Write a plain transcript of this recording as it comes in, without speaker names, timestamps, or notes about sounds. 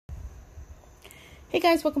Hey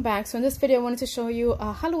guys, welcome back. So in this video I wanted to show you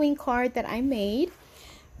a Halloween card that I made,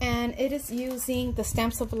 and it is using the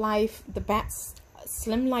Stamps of Life, the Bats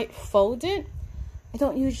Slimline folded. I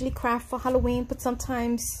don't usually craft for Halloween, but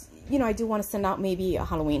sometimes, you know, I do want to send out maybe a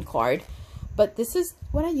Halloween card. But this is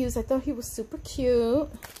what I used. I thought he was super cute,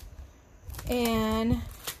 and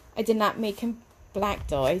I did not make him black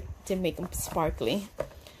though. I did make him sparkly.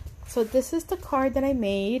 So this is the card that I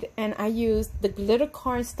made, and I used the glitter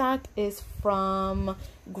cardstock is from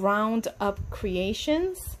Ground Up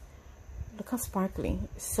Creations. Look how sparkly,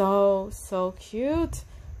 so cute.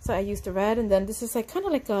 So I used the red, and then this is like kind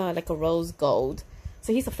of like a rose gold.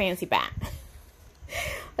 So he's a fancy bat.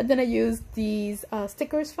 And then I used these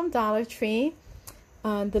stickers from Dollar Tree.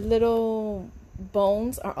 The little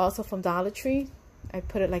bones are also from Dollar Tree. I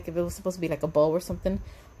put it like if it was supposed to be like a bow or something.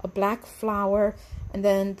 A black flower, and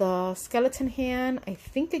then the skeleton hand, I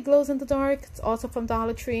think it glows in the dark. It's also from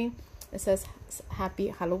Dollar Tree. It says Happy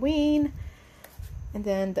Halloween, and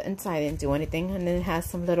then the inside didn't do anything, and then it has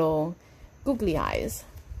some little googly eyes.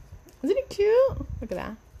 Isn't it cute? Look at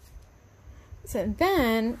that. So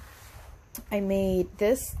then I made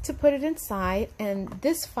this to put it inside, and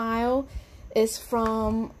this file is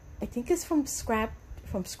from, I think it's from Scrap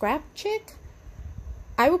Chick.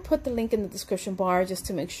 I will put the link in the description bar just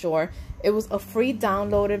to make sure. It was a free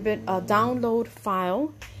download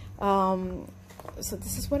file. So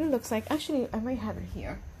this is what it looks like. Actually, I might have it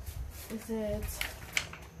here. Is it?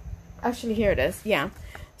 Actually, here it is. Yeah.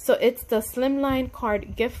 So it's the Slimline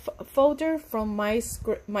Card gift folder from my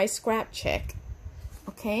Scrap Chick.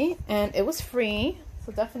 Okay, and it was free.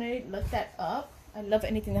 So definitely look that up. I love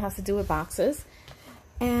anything that has to do with boxes.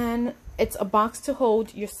 And it's a box to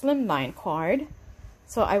hold your Slimline card.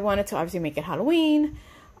 So I wanted to obviously make it Halloween.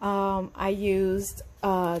 I used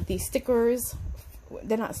these stickers.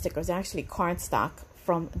 They're not stickers, they're actually cardstock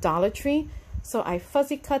from Dollar Tree. So I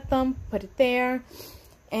fuzzy cut them, put it there.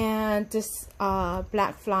 And this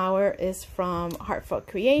black flower is from Heartfelt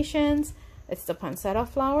Creations. It's the poinsettia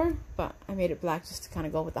flower, but I made it black just to kind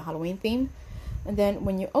of go with the Halloween theme. And then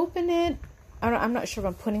when you open it, I'm not sure if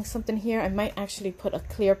I'm putting something here. I might actually put a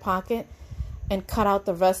clear pocket and cut out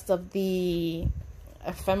the rest of the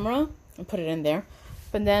ephemera and put it in there.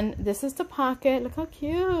 But then this is the pocket. Look how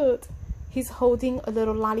cute. He's holding a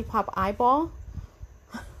little lollipop eyeball.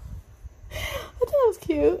 I thought that was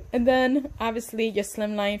cute. And then obviously your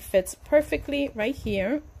Slimline fits perfectly right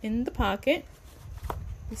here in the pocket.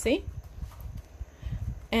 You see?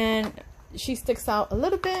 And she sticks out a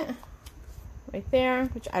little bit right there,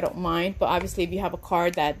 which I don't mind, but obviously if you have a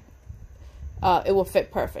card that it will fit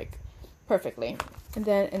perfectly. And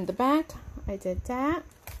then in the back I did that.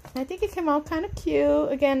 I think it came out kind of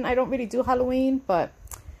cute. Again, I don't really do Halloween, but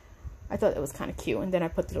I thought it was kind of cute. And then I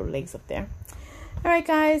put the little legs up there. All right,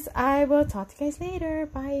 guys. I will talk to you guys later.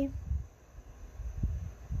 Bye.